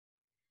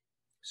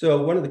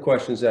So one of the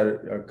questions that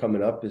are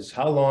coming up is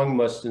how long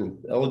must an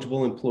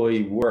eligible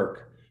employee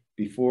work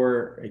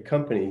before a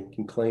company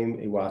can claim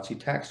a WOTC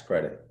tax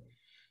credit?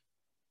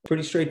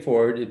 Pretty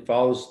straightforward. It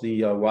follows the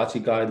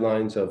WOTC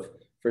guidelines of,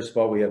 first of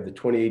all, we have the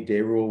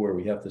 28-day rule where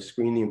we have to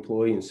screen the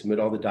employee and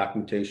submit all the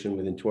documentation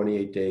within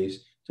 28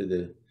 days to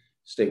the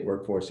state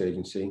workforce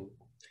agency.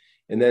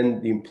 And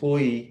then the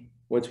employee,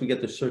 once we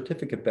get the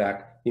certificate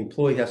back, the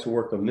employee has to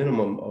work a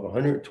minimum of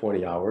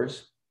 120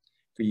 hours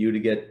for you to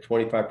get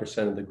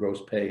 25% of the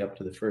gross pay up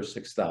to the first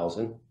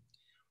 6,000.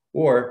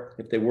 Or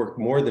if they work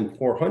more than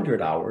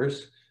 400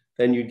 hours,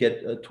 then you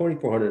get a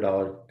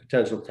 $2,400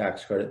 potential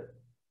tax credit,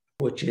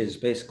 which is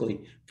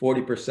basically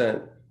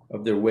 40%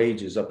 of their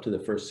wages up to the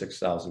first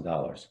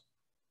 $6,000.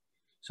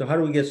 So how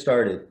do we get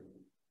started?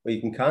 Well,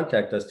 you can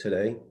contact us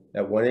today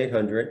at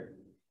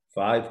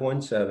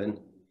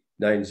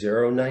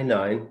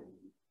 1-800-517-9099,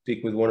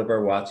 speak with one of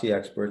our WOTC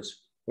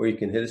experts, or you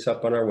can hit us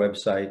up on our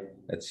website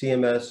at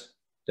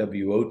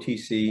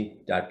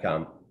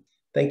cmswotc.com.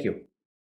 Thank you.